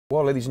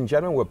Well, ladies and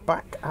gentlemen, we're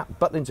back at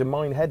Butlins in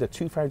Minehead, the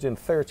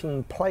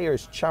 2013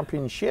 Players'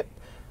 Championship,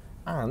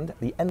 and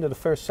the end of the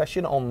first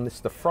session on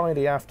the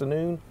Friday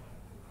afternoon.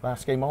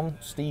 Last game on,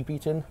 Steve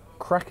BEATON,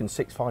 cracking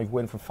 6-5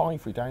 win from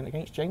 5-3 down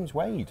against James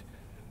Wade.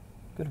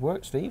 Good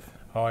work, Steve.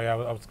 Oh yeah,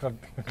 I was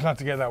glad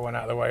to get that one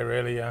out of the way,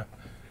 really. I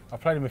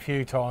played him a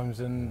few times,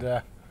 and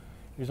it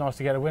was nice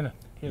to get a winner,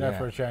 you know,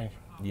 for a change.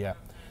 Yeah.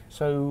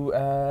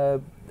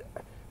 So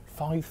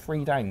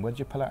 5-3 down. Where did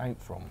you pull it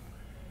out from?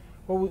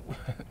 Well,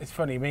 it's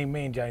funny.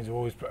 Me and James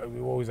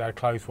we've always had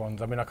close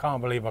ones. I mean, I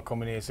can't believe I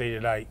come in here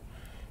seeded 8.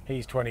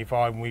 He's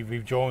 25, and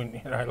we've joined,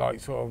 you know,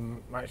 like sort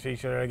of matched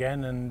each other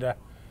again. And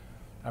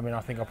I mean, I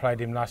think I played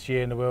him last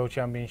year in the World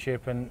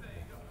Championship, and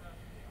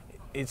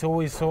it's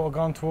always sort of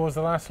gone towards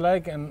the last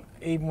leg. And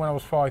even when I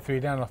was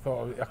 5-3 down, I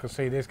thought I could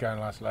see this going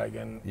last leg,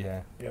 and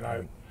you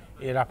know,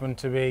 it happened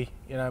to be,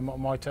 you know,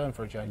 my turn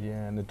for a change.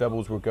 Yeah, and the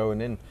doubles were going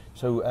in.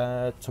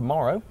 So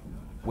tomorrow,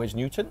 Wes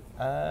Newton.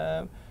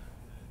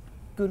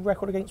 Good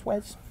record against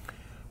Wes?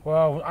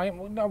 Well,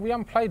 no, we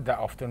haven't played that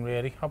often,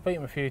 really. I've beat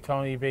him a few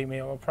times. He beat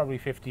me probably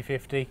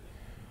 50-50.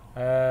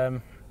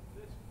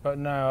 But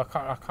no,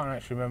 I can't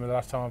actually remember the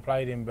last time I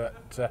played him. But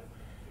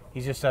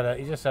he's just had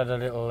a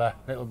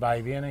little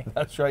baby, hasn't he?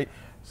 That's right.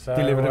 So,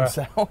 delivered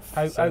himself.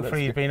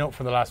 Hopefully he's been up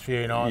for the last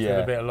few nights with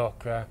a bit of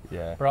luck.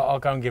 But I'll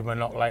go and give him a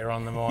knock later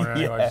on in the morning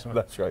anyway.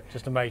 That's right.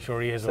 Just to make sure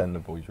he is. Send the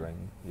boys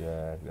round.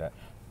 Yeah.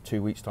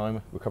 2 weeks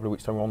time, a couple of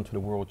weeks time, we're on to the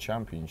World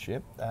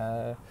Championship.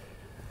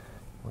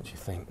 What do you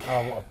think?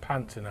 Oh, what a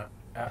pants in that!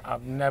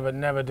 I've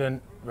never done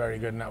very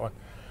good in that one.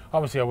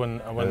 Obviously, I won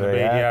the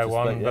BDO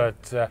one,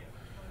 but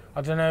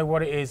I don't know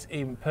what it is.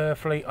 Even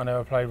perfectly, I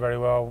never played very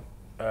well.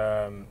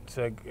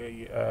 So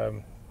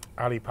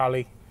Ali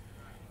Pali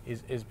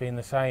is being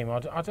the same.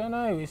 I don't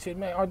know. I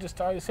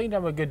seem to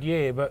have a good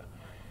year, but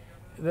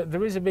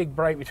there is a big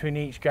break between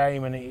each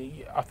game, and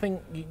I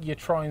think you're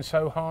trying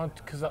so hard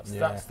because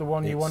that's the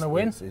one you want to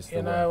win,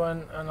 you know.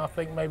 And I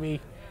think maybe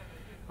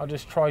I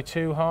just try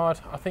too hard.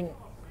 I think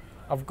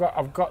I've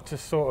got to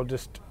sort of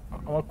just.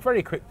 I'm a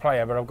very quick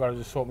player, but I've got to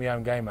just sort my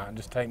own game out and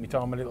just take my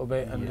time a little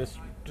bit and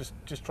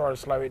just try to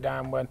slow it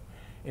down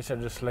instead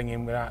of just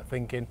slinging without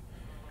thinking.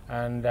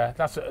 And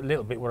that's a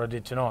little bit what I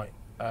did tonight.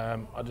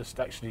 I just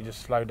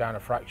slowed down a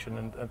fraction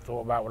and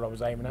thought about what I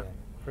was aiming at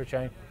for a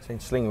change. Saying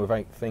slinging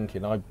without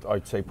thinking,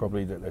 I'd say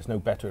probably that there's no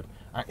better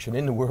action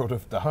in the world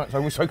of darts. I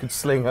wish I could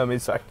sling them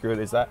as accurate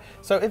as that.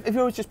 So if you've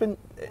always just been,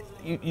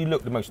 you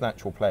look the most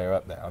natural player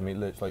up there. I mean, it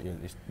looks like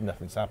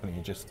nothing's happening.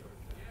 You just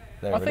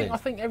there. I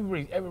think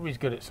everybody's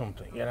good at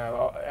something. You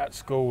know, at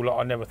school,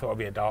 I never thought I'd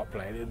be a dart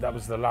player. That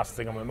was the last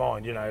thing on my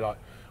mind. You know, like,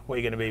 what are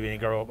you going to be when you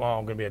grow up? Oh,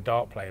 I'm going to be a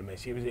dart player,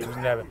 miss. It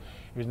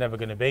was never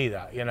going to be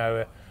that. You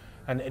know.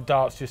 And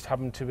darts just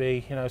happened to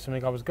be, you know,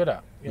 something I was good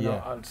at. You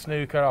know, and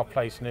snooker, I'll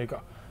play snooker.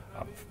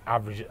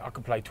 Average, I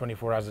could play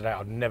 24 hours a day.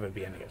 I'd never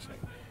be any good at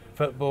snooker.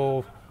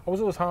 Football, I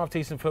was always half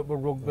decent. Football,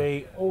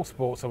 rugby, all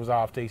sports I was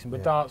half decent.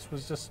 But darts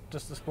was just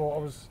the sport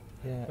I was,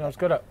 I was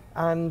good at.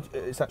 And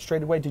is that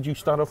straight away? Did you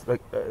start off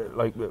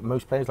like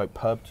most players, like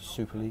pub to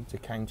Super League to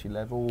county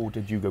level, or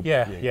did you go?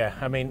 Yeah.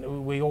 I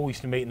mean, we all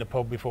used to meet in the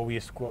pub before we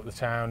used to go up the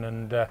town,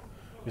 and it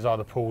was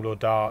either pool or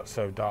darts.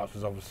 So darts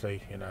was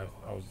obviously, you know,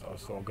 I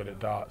was sort of good at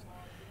darts.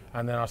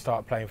 And then I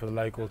started playing for the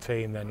local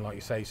team, then, like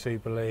you say,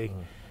 Super League.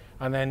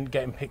 And then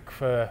getting picked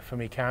for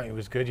me county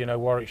was good, you know,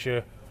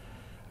 Warwickshire.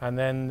 And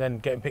then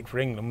getting picked for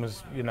England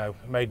was, you know,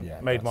 made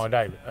my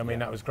day. I mean,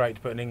 that was great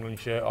to put an England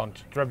shirt on.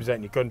 To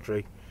represent your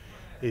country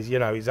is, you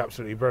know, is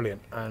absolutely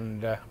brilliant.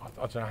 And I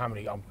don't know how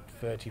many,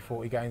 30,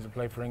 40 games I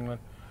played for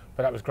England.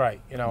 But that was great,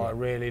 you know, I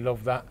really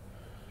loved that.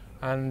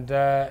 And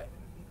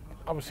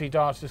obviously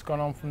darts just gone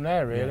on from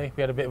there, really.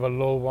 We had a bit of a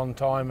lull one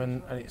time,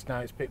 and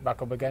it's picked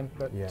back up again.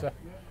 But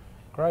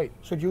great.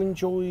 So do you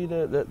enjoy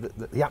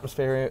the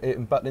atmosphere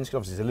in Butlins? Because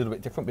obviously it's a little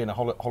bit different being a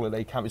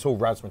holiday camp. It's all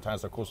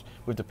razzmatazz, of course,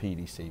 with the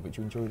PDC. But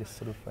do you enjoy this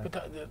sort of?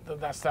 But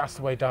that's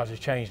the way darts has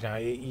changed now.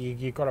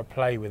 You've got to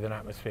play with an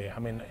atmosphere. I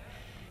mean,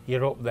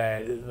 you're up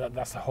there.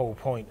 That's the whole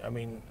point. I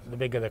mean, the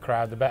bigger the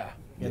crowd, the better.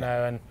 You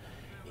know, and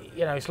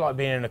you know, it's like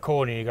being in a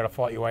corner. You've got to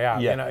fight your way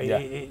out. You know,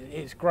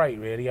 it's great,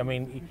 really. I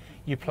mean,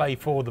 you play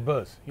for the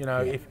buzz. You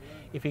know,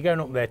 if you're going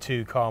up there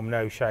too calm,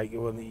 no shake,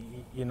 well,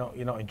 you're not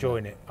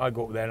enjoying it. I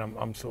go up there and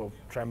I'm sort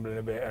of trembling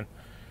a bit, and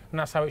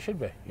that's how it should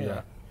be. You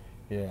know?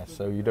 Yeah.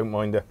 So you don't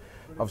mind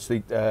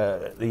obviously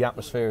the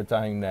atmosphere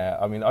down there.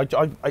 I mean,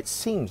 it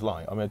seems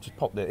like, I mean, I just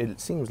popped there.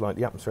 It seems like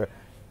the atmosphere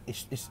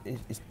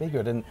is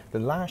bigger than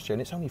last year,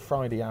 and it's only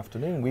Friday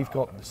afternoon. We've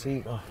got to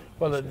see.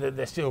 Well,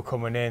 they're still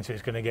coming in, so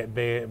it's going to get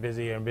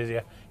busier and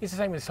busier. It's the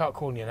same when they start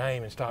calling your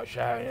name and start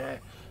shouting.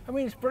 I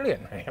mean, it's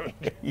brilliant. I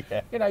mean,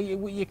 you know,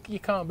 you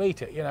can't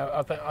beat it. You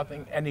know, I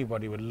think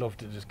anybody would love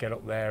to just get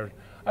up there. And,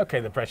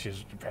 okay, the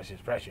pressure's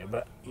pressure,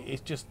 but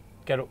it's just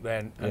get up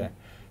there and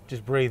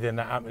just breathe in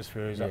that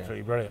atmosphere is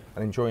absolutely brilliant.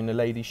 And enjoying the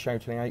ladies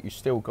shouting out, you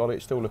still got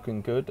it, still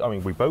looking good. I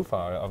mean, we both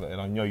are, and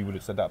I know you would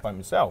have said that about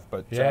myself,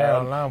 but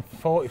I'm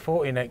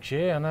 40 next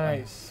year. I know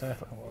it's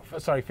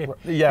sorry,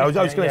 50. Yeah, I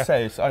was going to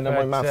say, I know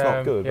my math's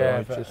not good.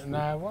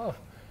 Well,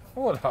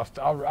 Well,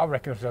 I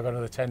reckon I've still got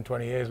another 10,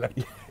 20 years left.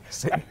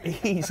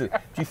 Easy. Do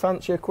you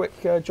fancy a quick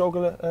jog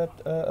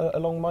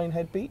along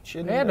Minehead Beach?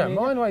 Yeah, don't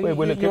mind.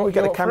 We'll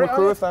get a camera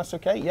crew if that's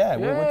okay. Yeah,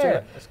 we'll do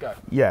it. Let's go.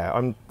 Yeah,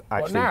 I'm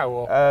actually. What, now?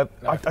 Or?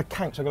 No. I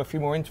can't, 'cause I've got a few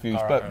more interviews,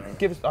 but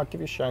I'll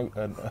give you a shout.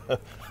 And,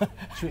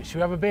 should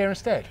we have a beer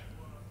instead?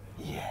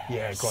 Yeah.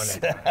 Yeah, go on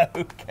then.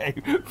 Okay,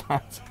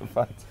 fantastic.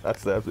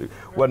 That's absolutely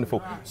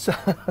wonderful. So,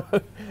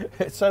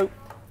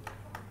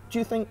 do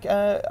you think?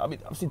 I mean,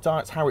 obviously,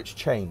 darts, how it's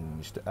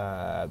changed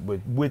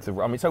with the.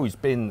 I mean, it's always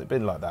been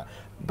like that.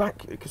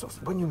 Back, because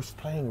when you was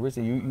playing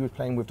Rizzy, you were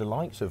playing with the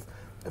likes of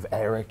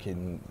Eric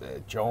and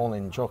John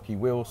and Jockey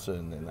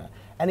Wilson and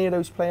any of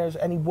those players.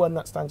 Any one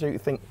that stands out? You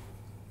think?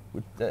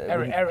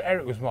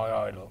 Eric was my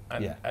idol,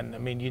 and I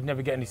mean, you'd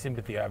never get any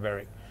sympathy out of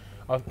Eric.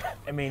 I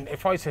mean,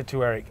 if I said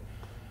to Eric,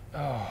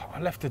 "Oh, I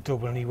left the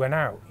double and he went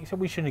out," he said,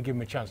 "We shouldn't have given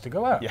him a chance to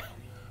go out." Yeah.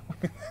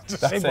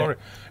 Just simple.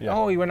 Yeah.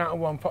 Oh, he went out on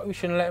 1-5. We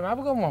shouldn't let him have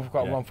a go on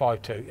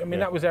 1-5-2. I mean,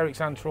 that was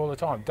Eric's answer all the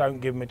time. Don't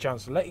give him a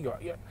chance to let you go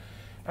out. Yeah.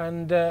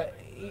 And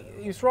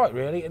he's right,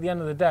 really. At the end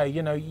of the day,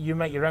 you know, you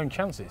make your own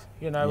chances,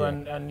 you know,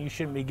 and you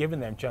shouldn't be giving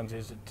them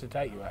chances to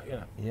take you out, you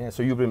know. Yeah.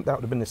 So that would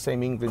have been the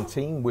same England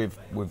team with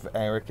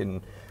Eric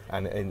and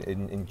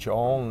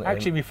John.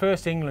 Actually, my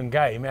first England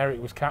game,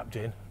 Eric was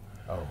captain.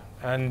 Oh.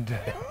 And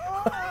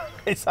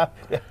it's that.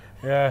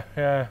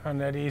 Yeah, and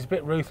then he's a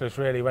bit ruthless,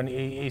 really, when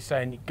he's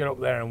saying, get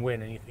up there and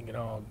win, and you're thinking,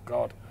 oh,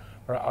 God.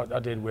 But I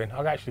did win.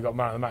 I actually got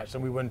man of the match,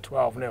 and we won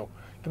 12-0.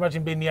 Can you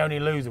imagine being the only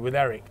loser with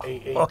Eric?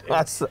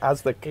 As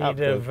the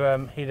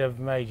captain. He'd have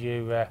made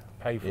you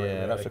pay for it.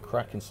 Yeah, that's a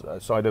cracking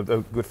side of a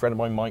good friend of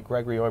mine, Mike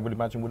Gregory, I would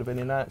imagine would have been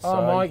in that.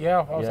 Oh, Mike,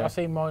 I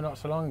seen Mike not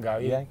so long ago.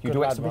 Yeah, you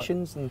do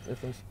exhibitions and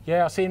things?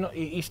 Yeah, I seen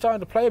he's starting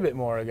to play a bit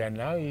more again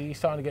now. He's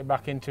starting to get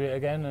back into it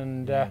again,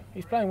 and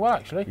he's playing well,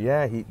 actually.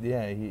 Yeah, he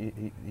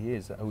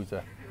is always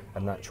a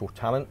natural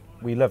talent.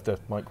 We love the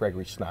Mike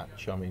Gregory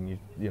snatch. I mean,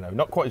 you know,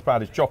 not quite as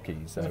bad as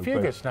jockeys. There's a few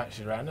good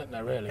snatches around, isn't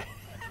there, really?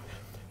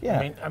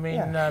 Yeah. I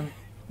mean,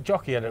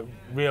 Jockey had a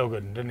real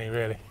good one, didn't he,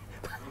 really?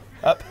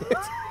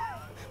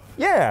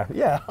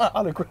 Yeah,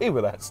 I'll agree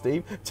with that,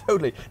 Steve.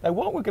 Totally. Now,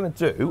 what we're going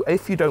to do,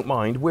 if you don't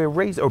mind,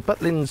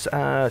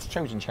 Butlins'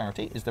 chosen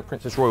charity is the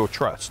Princess Royal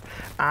Trust,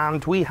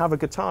 and we have a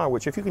guitar,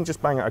 which if you can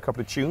just bang out a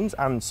couple of tunes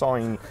and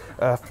sign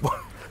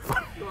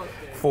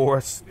for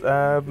us.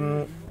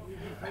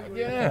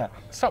 Yeah,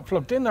 it's not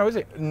plugged in though, is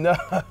it? No.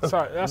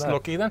 Sorry, that's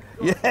lucky then.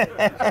 Yeah,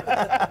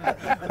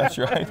 that's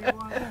right.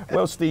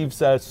 Well, Steve's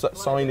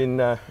signing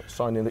the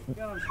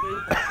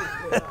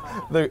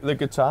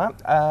guitar.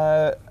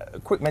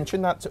 Quick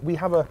mention that we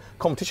have a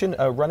competition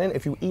running.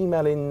 If you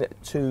email in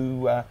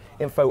to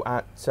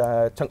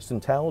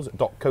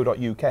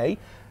info@tungstentels.co.uk,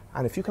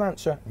 and if you can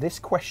answer this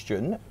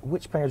question,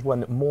 which players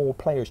won more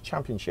Players'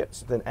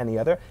 Championships than any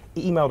other,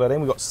 email that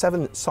in. We've got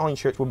 7 signed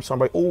shirts will be signed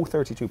by all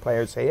 32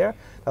 players here.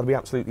 That'll be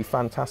absolutely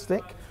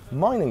fantastic.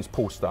 My name's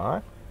Paul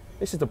Starr.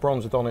 This is the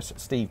Bronze Adonis,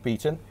 Steve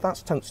Beaton.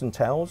 That's Tungsten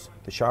Tells,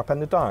 the sharp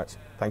end of darts.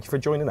 Thank you for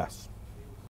joining us.